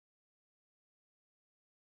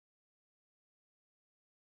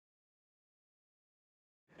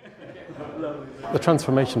The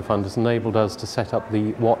Transformation Fund has enabled us to set up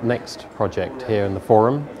the What Next project here in the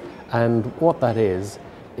Forum, and what that is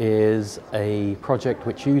a project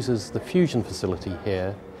which uses the Fusion facility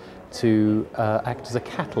here to act as a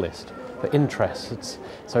catalyst for interests.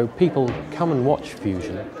 So people come and watch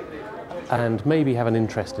Fusion and maybe have an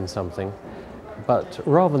interest in something, but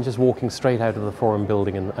rather than just walking straight out of the Forum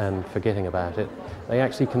building and forgetting about it, they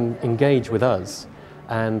actually can engage with us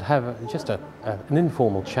and have just an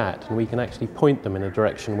informal chat, and we can actually point them in a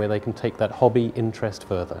direction where they can take that hobby interest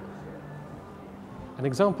further. An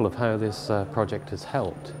example of how this project has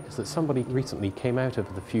helped is that somebody recently came out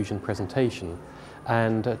of the Fusion presentation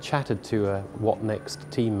and chatted to a What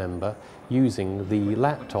Next team member using the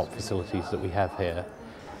laptop facilities that we have here,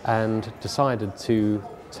 and decided to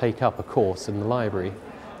take up a course in the library,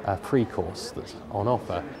 a free course that's on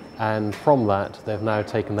offer, and from that they've now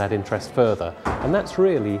taken that interest further. And that's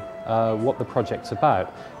really what the project's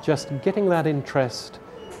about, just getting that interest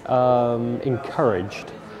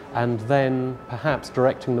encouraged and then perhaps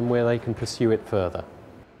directing them where they can pursue it further.